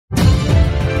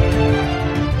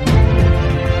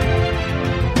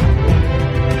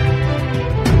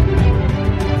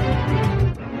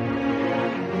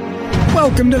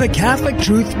Welcome to the Catholic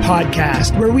Truth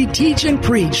Podcast, where we teach and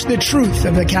preach the truth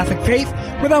of the Catholic faith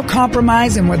without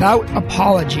compromise and without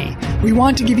apology. We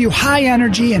want to give you high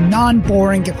energy and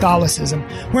non-boring Catholicism,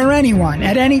 where anyone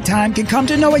at any time can come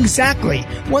to know exactly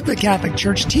what the Catholic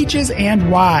Church teaches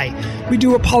and why. We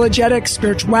do apologetics,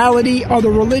 spirituality,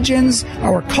 other religions,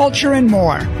 our culture, and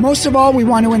more. Most of all, we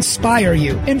want to inspire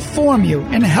you, inform you,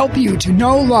 and help you to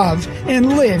know, love,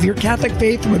 and live your Catholic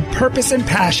faith with purpose and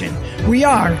passion. We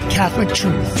are Catholic Truth.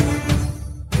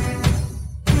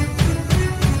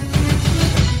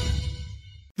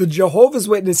 The Jehovah's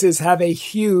Witnesses have a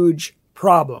huge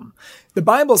problem. The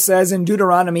Bible says in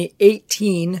Deuteronomy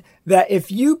 18 that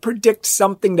if you predict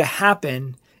something to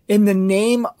happen in the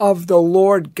name of the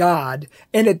Lord God,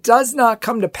 and it does not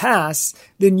come to pass,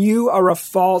 then you are a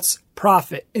false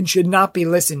prophet and should not be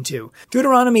listened to.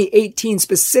 Deuteronomy 18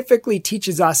 specifically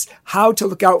teaches us how to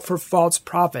look out for false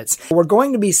prophets. We're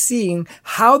going to be seeing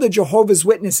how the Jehovah's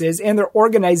Witnesses and their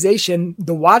organization,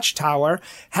 the Watchtower,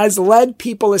 has led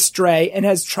people astray and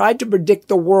has tried to predict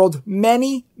the world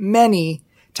many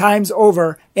times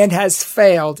over and has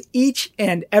failed each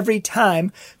and every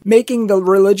time, making the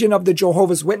religion of the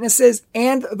Jehovah's Witnesses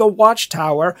and the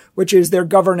Watchtower, which is their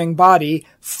governing body,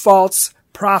 false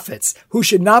prophets who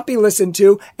should not be listened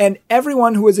to, and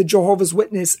everyone who is a Jehovah's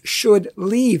Witness should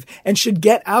leave and should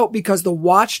get out because the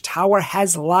Watchtower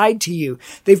has lied to you.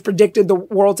 They've predicted the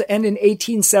world to end in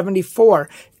 1874,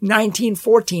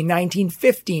 1914,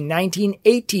 1915,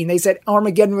 1918. They said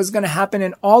Armageddon was going to happen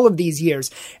in all of these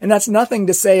years. And that's nothing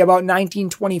to say about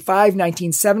 1925,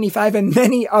 1975, and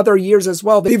many other years as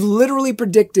well. They've literally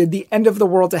predicted the end of the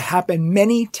world to happen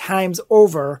many times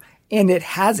over, and it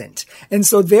hasn't. And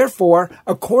so therefore,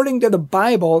 according to the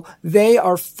Bible, they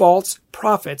are false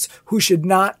prophets who should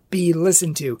not be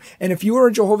listened to. And if you are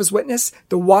a Jehovah's Witness,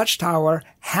 the Watchtower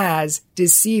has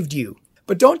deceived you.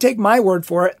 But don't take my word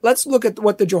for it. Let's look at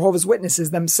what the Jehovah's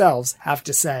Witnesses themselves have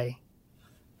to say.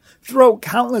 Throughout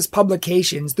countless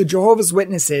publications, the Jehovah's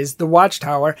Witnesses, the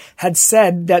Watchtower, had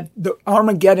said that the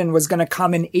Armageddon was going to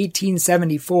come in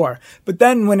 1874. But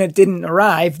then when it didn't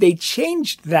arrive, they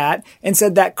changed that and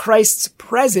said that Christ's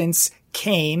presence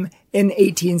came in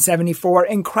 1874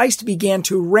 and Christ began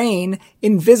to reign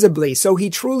invisibly. So he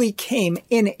truly came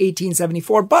in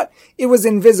 1874, but it was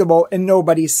invisible and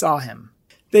nobody saw him.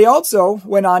 They also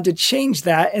went on to change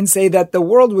that and say that the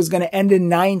world was going to end in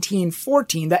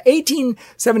 1914. That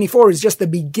 1874 is just the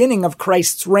beginning of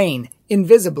Christ's reign,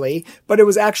 invisibly, but it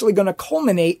was actually going to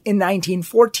culminate in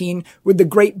 1914 with the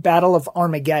Great Battle of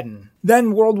Armageddon.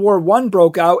 Then World War I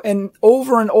broke out, and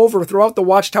over throughout the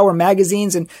Watchtower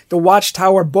magazines and the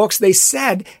Watchtower books, they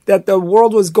said that the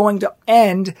world was going to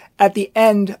end at the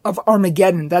end of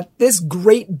Armageddon, that this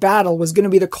great battle was going to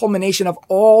be the culmination of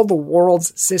all the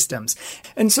world's systems.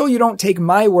 And so you don't take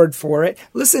my word for it.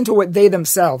 Listen to what they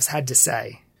themselves had to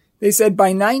say. They said, by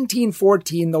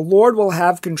 1914, the Lord will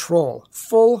have control,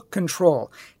 full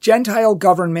control. Gentile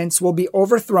governments will be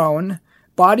overthrown.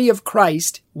 Body of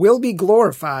Christ will be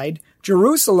glorified.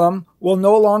 Jerusalem will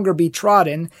no longer be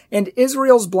trodden, and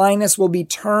Israel's blindness will be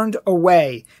turned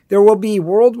away. There will be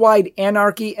worldwide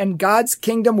anarchy, and God's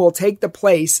kingdom will take the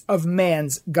place of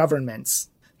man's governments.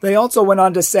 They also went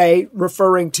on to say,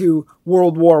 referring to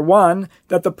World War I,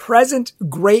 that the present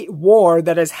great war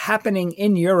that is happening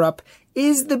in Europe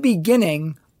is the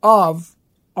beginning of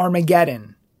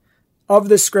Armageddon, of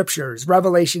the scriptures,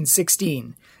 Revelation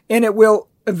 16. And it will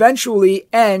eventually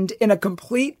end in a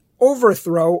complete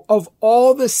overthrow of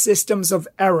all the systems of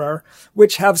error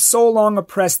which have so long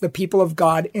oppressed the people of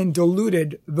God and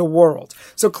deluded the world.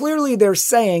 So clearly they're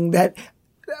saying that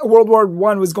World War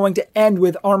I was going to end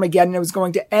with Armageddon. It was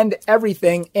going to end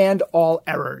everything and all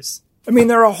errors. I mean,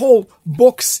 there are whole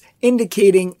books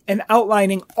indicating and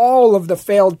outlining all of the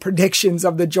failed predictions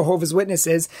of the Jehovah's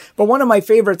Witnesses. But one of my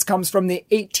favorites comes from the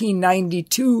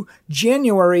 1892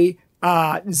 January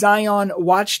Zion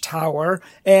Watchtower,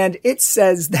 and it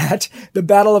says that the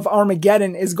Battle of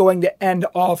Armageddon is going to end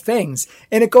all things.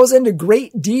 And it goes into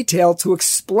great detail to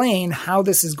explain how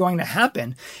this is going to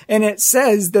happen. And it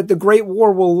says that the Great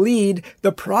War will lead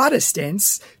the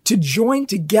Protestants to join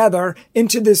together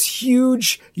into this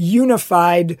huge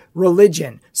unified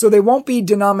religion. So they won't be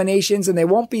denominations and they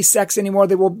won't be sects anymore.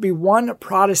 They will be one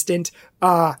Protestant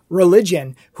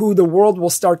religion who the world will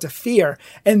start to fear.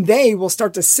 And they will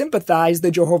start to sympathize,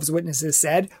 the Jehovah's Witnesses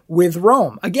said, with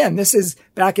Rome. Again, this is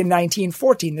back in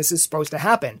 1914. This is supposed to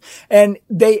happen. And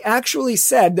they actually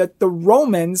said that the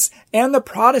Romans and the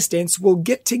Protestants will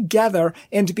get together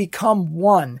and become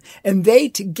one. And they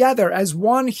together as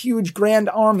one huge grand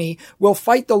army army will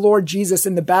fight the Lord Jesus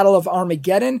in the battle of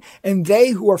Armageddon, and they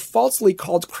who are falsely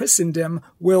called Christendom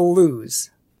will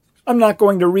lose. I'm not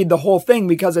going to read the whole thing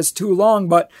because it's too long,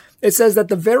 but it says that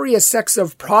the various sects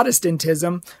of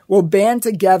Protestantism will band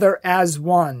together as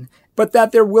one, but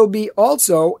that there will be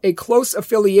also a close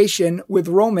affiliation with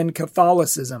Roman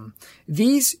Catholicism.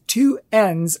 These two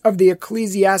ends of the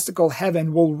ecclesiastical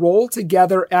heaven will roll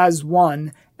together as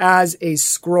one, as a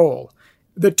scroll.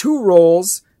 The two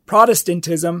rolls,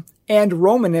 Protestantism and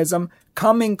Romanism,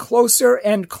 coming closer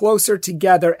and closer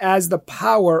together as the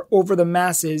power over the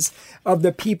masses of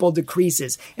the people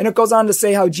decreases. And it goes on to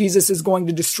say how Jesus is going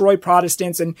to destroy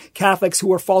Protestants and Catholics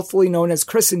who are falsely known as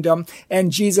Christendom, and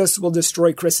Jesus will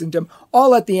destroy Christendom,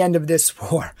 all at the end of this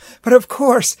war. But of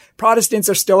course, Protestants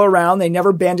are still around. They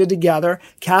never banded together.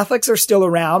 Catholics are still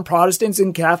around. Protestants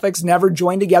and Catholics never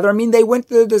joined together. I mean, they went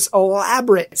through this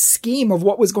elaborate scheme of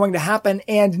what was going to happen,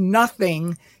 and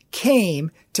nothing came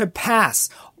to pass.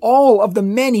 All of the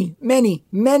many, many,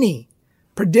 many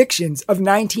predictions of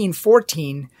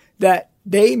 1914 that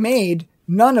they made,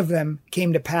 none of them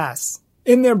came to pass.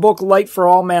 In their book, Light for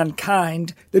All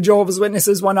Mankind, the Jehovah's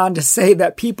Witnesses went on to say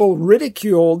that people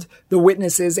ridiculed the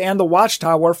witnesses and the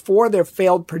Watchtower for their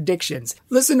failed predictions.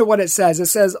 Listen to what it says. It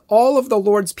says, all of the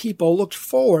Lord's people looked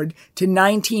forward to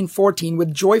 1914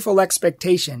 with joyful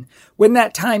expectation. When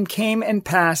that time came and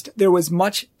passed, there was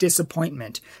much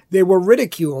disappointment. They were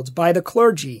ridiculed by the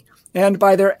clergy and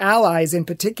by their allies in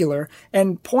particular,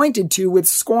 and pointed to with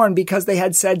scorn because they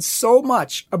had said so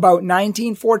much about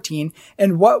 1914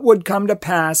 and what would come to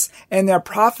pass, and their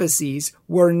prophecies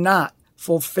were not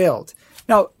fulfilled.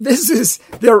 Now, this is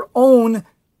their own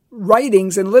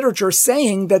writings and literature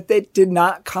saying that they did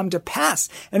not come to pass.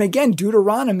 And again,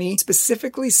 Deuteronomy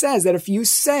specifically says that if you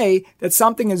say that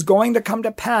something is going to come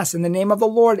to pass in the name of the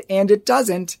Lord and it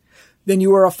doesn't, then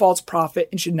you are a false prophet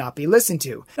and should not be listened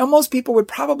to. Now, most people would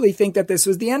probably think that this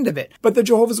was the end of it, but the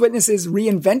Jehovah's Witnesses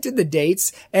reinvented the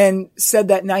dates and said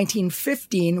that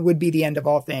 1915 would be the end of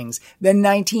all things, then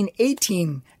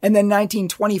 1918, and then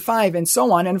 1925, and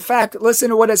so on. In fact, listen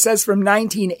to what it says from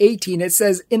 1918. It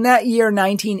says, in that year,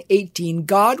 1918,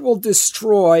 God will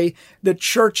destroy the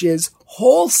churches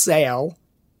wholesale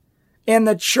and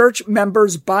the church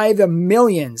members by the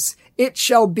millions. It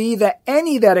shall be that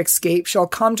any that escape shall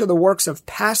come to the works of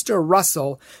Pastor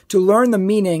Russell to learn the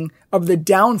meaning of the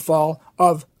downfall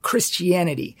of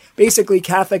Christianity. Basically,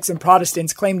 Catholics and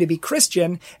Protestants claim to be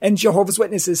Christian, and Jehovah's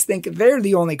Witnesses think they're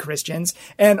the only Christians,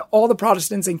 and all the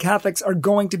Protestants and Catholics are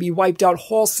going to be wiped out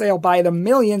wholesale by the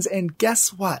millions, and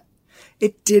guess what?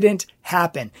 It didn't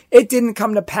happen. It didn't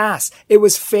come to pass. It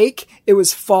was fake. It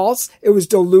was false. It was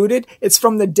diluted. It's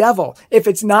from the devil. If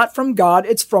it's not from God,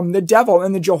 it's from the devil.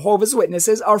 And the Jehovah's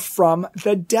Witnesses are from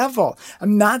the devil.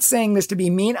 I'm not saying this to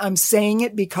be mean. I'm saying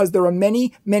it because there are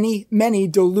many, many, many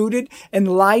deluded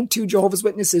and lied to Jehovah's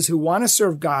Witnesses who want to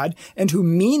serve God and who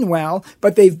mean well,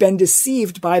 but they've been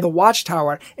deceived by the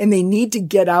Watchtower, and they need to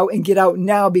get out and get out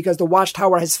now because the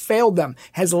Watchtower has failed them,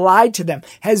 has lied to them,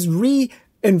 has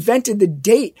invented the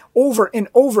date over and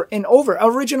over and over.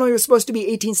 Originally, it was supposed to be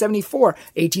 1874,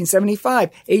 1875,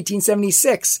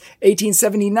 1876,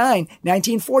 1879,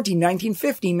 1914,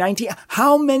 1950,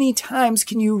 How many times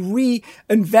can you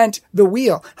reinvent the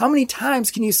wheel? How many times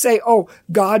can you say, oh,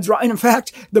 God's right? And in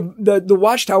fact, the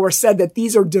Watchtower said that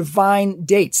these are divine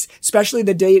dates, especially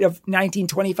the date of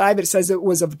 1925. It says it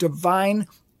was of divine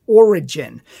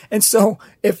origin. And so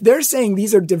if they're saying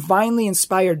these are divinely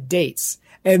inspired dates,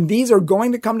 and these are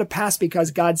going to come to pass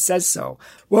because God says so,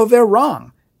 well, they're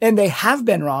wrong. And they have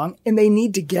been wrong, and they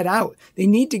need to get out. They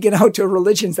need to get out to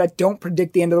religions that don't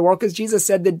predict the end of the world, because Jesus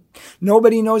said that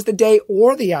nobody knows the day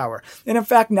or the hour. And in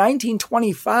fact,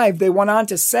 1925, they went on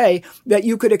to say that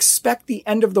you could expect the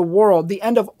end of the world, the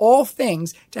end of all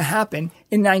things, to happen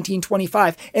in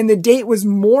 1925. And the date was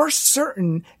more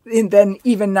certain than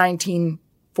even 1914.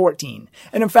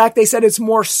 And in fact, they said it's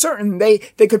more certain. They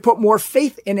could put more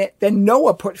faith in it than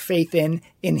Noah put faith in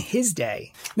his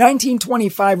day.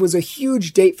 1925 was a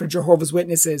huge date for Jehovah's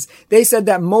Witnesses. They said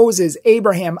that Moses,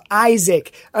 Abraham,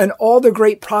 Isaac, and all the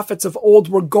great prophets of old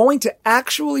were going to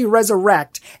actually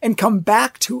resurrect and come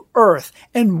back to earth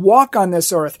and walk on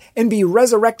this earth and be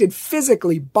resurrected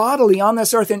physically, bodily on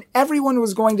this earth. And everyone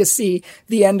was going to see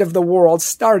the end of the world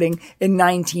starting in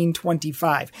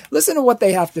 1925. Listen to what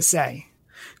they have to say.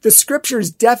 The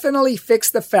scriptures definitely fix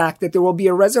the fact that there will be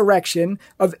a resurrection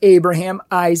of Abraham,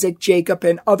 Isaac, Jacob,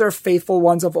 and other faithful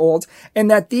ones of old, and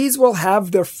that these will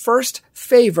have their first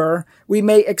favor. We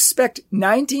may expect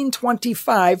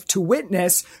 1925 to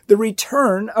witness the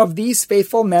return of these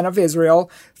faithful men of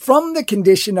Israel from the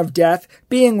condition of death,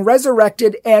 being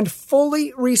resurrected and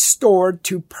fully restored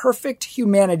to perfect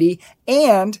humanity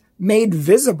and made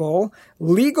visible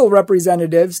legal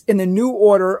representatives in the new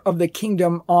order of the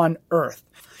kingdom on earth.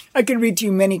 I could read to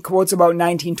you many quotes about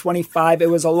 1925. It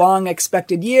was a long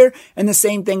expected year, and the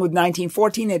same thing with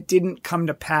 1914. It didn't come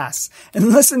to pass. And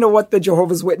listen to what the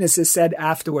Jehovah's Witnesses said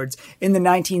afterwards in the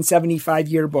 1975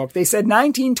 yearbook. They said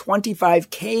 1925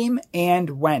 came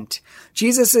and went.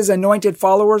 Jesus' anointed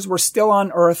followers were still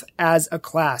on earth as a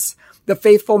class. The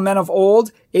faithful men of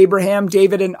old, Abraham,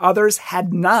 David, and others,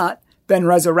 had not been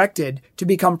resurrected to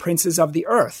become princes of the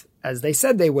earth, as they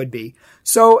said they would be.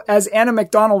 So, as Anna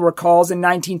MacDonald recalls in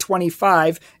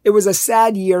 1925, it was a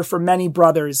sad year for many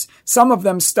brothers. Some of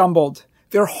them stumbled.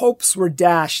 Their hopes were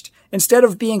dashed. Instead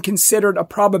of being considered a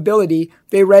probability,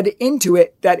 they read into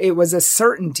it that it was a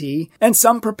certainty, and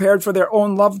some prepared for their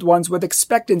own loved ones with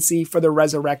expectancy for the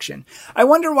resurrection. I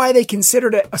wonder why they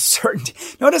considered it a certainty.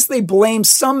 Notice they blame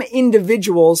some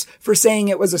individuals for saying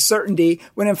it was a certainty,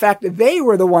 when in fact they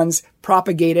were the ones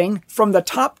propagating from the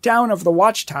top down of the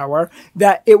watchtower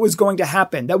that it was going to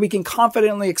happen, that we can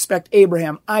confidently expect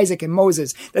Abraham, Isaac, and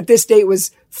Moses, that this date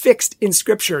was fixed in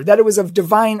Scripture, that it was of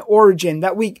divine origin,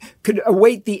 that we could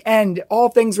await the end. All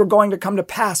things were going to come to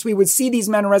pass. We would see these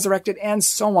men resurrected and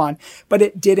so on, but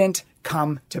it didn't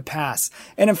come to pass.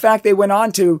 And in fact, they went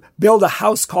on to build a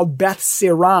house called Beth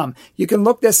Siram. You can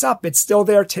look this up. It's still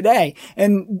there today.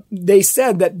 And they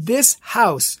said that this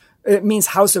house, it means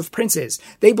house of princes.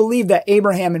 They believed that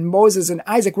Abraham and Moses and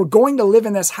Isaac were going to live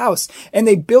in this house, and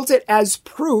they built it as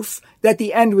proof that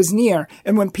the end was near.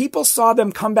 And when people saw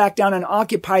them come back down and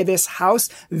occupy this house,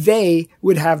 they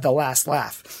would have the last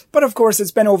laugh. But of course, it's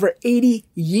been over 80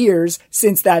 years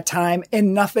since that time,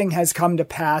 and nothing has come to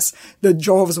pass. The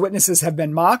Jehovah's Witnesses have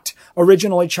been mocked.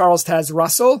 Originally, Charles Taze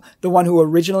Russell, the one who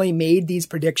originally made these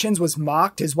predictions, was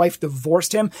mocked. His wife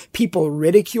divorced him. People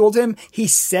ridiculed him. He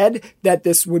said that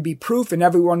this would be proof and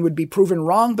everyone would be proven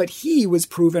wrong, but he was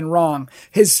proven wrong.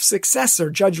 His successor,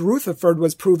 Judge Rutherford,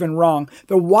 was proven wrong.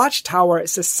 The Watchtower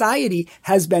Society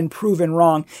has been proven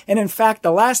wrong. And in fact,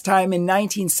 the last time in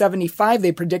 1975,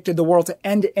 they predicted the world to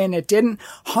end, and it didn't.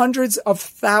 Hundreds of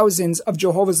thousands of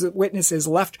Jehovah's Witnesses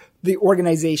left the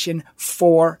organization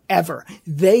forever.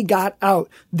 They got out.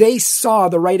 They saw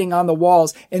the writing on the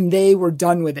walls, and they were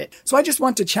done with it. So I just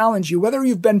want to challenge you, whether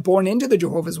you've been born into the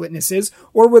Jehovah's Witnesses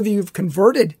or whether you've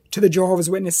converted to the Jehovah's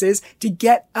Witnesses, to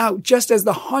get out, just as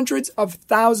the hundreds of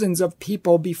thousands of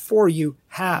people before you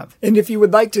have. And if you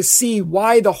would like to see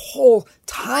why the whole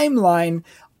timeline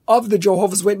of the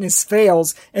Jehovah's Witness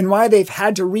fails and why they've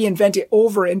had to reinvent it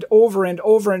over and over and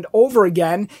over and over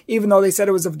again, even though they said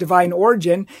it was of divine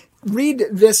origin, read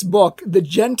this book, The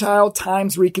Gentile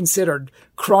Times Reconsidered,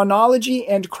 Chronology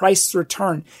and Christ's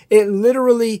Return. It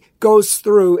literally goes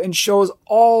through and shows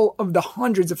all of the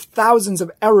hundreds of thousands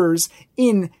of errors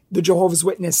in the Jehovah's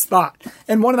Witness thought.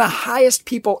 And one of the highest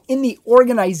people in the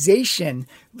organization,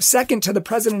 second to the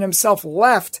president himself,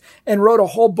 left and wrote a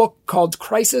whole book called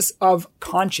Crisis of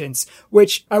Conscience,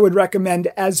 which I would recommend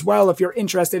as well if you're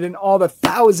interested in all the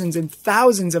thousands and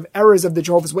thousands of errors of the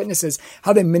Jehovah's Witnesses,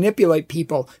 how they manipulate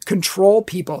people, control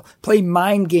people, play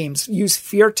mind games, use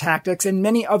fear tactics, and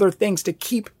many other things to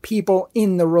keep people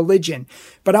in the religion.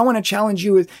 But I want to challenge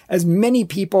you, as many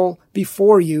people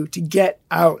before you, to get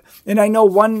out. And I know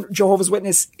one Jehovah's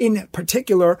Witness in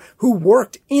particular who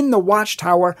worked in the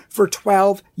Watchtower for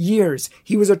 12 years.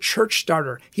 He was a church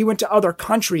starter. He went to other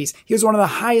countries. He was one of the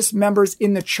highest members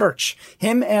in the church.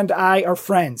 Him and I are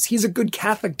friends. He's a good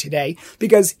Catholic today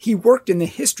because he worked in the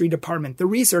history department, the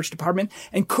research department,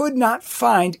 and could not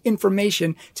find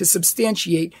information to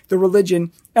substantiate the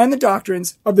religion and the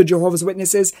doctrines of the Jehovah's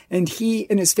Witnesses, and he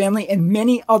and his family and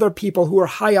many other people who are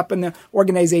high up in the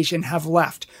organization have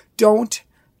left. Don't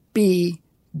be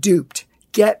duped.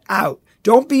 Get out.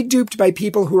 Don't be duped by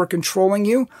people who are controlling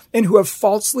you and who have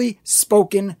falsely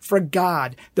spoken for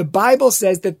God. The Bible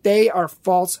says that they are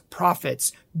false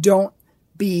prophets. Don't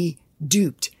be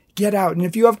duped. Get out. And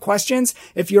if you have questions,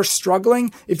 if you're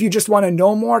struggling, if you just want to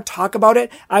know more, talk about it,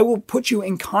 I will put you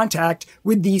in contact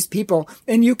with these people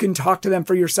and you can talk to them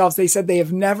for yourselves. They said they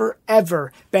have never,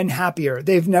 ever been happier.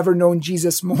 They've never known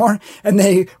Jesus more. And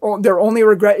their only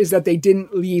regret is that they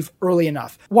didn't leave early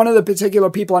enough. One of the particular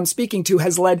people I'm speaking to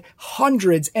has led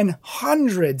hundreds and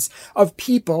hundreds of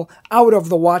people out of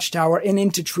the Watchtower and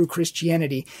into true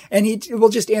Christianity. And he will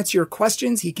just answer your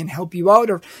questions. He can help you out,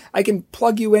 or I can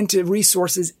plug you into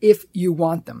resources if you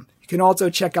want them. You can also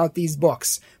check out these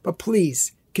books. But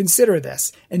please consider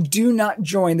this and do not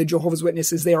join the Jehovah's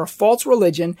Witnesses. They are a false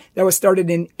religion that was started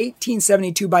in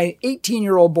 1872 by an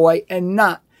 18-year-old boy and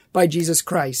not by Jesus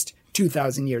Christ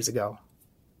 2,000 years ago.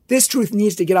 This truth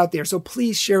needs to get out there, so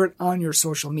please share it on your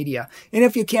social media. And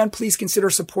if you can, please consider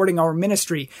supporting our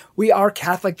ministry. We are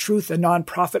Catholic Truth, a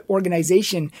nonprofit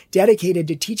organization dedicated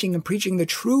to teaching and preaching the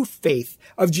true faith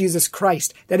of Jesus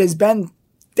Christ that has been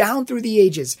down through the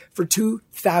ages for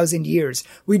 2,000 years.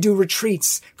 We do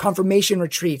retreats, confirmation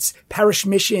retreats, parish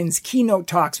missions, keynote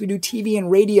talks. We do TV and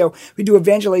radio. We do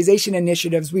evangelization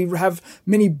initiatives. We have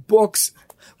many books.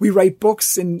 We write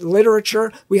books and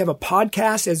literature. We have a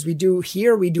podcast, as we do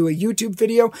here. We do a YouTube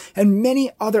video and many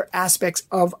other aspects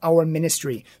of our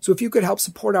ministry. So if you could help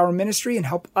support our ministry and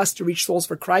help us to reach souls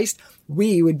for Christ,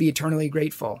 we would be eternally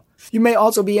grateful. You may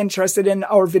also be interested in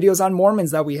our videos on Mormons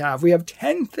that we have. We have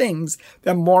 10 things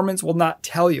that Mormons will not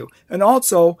tell you, and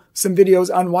also some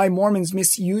videos on why Mormons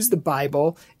misuse the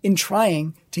Bible in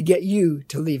trying to get you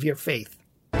to leave your faith.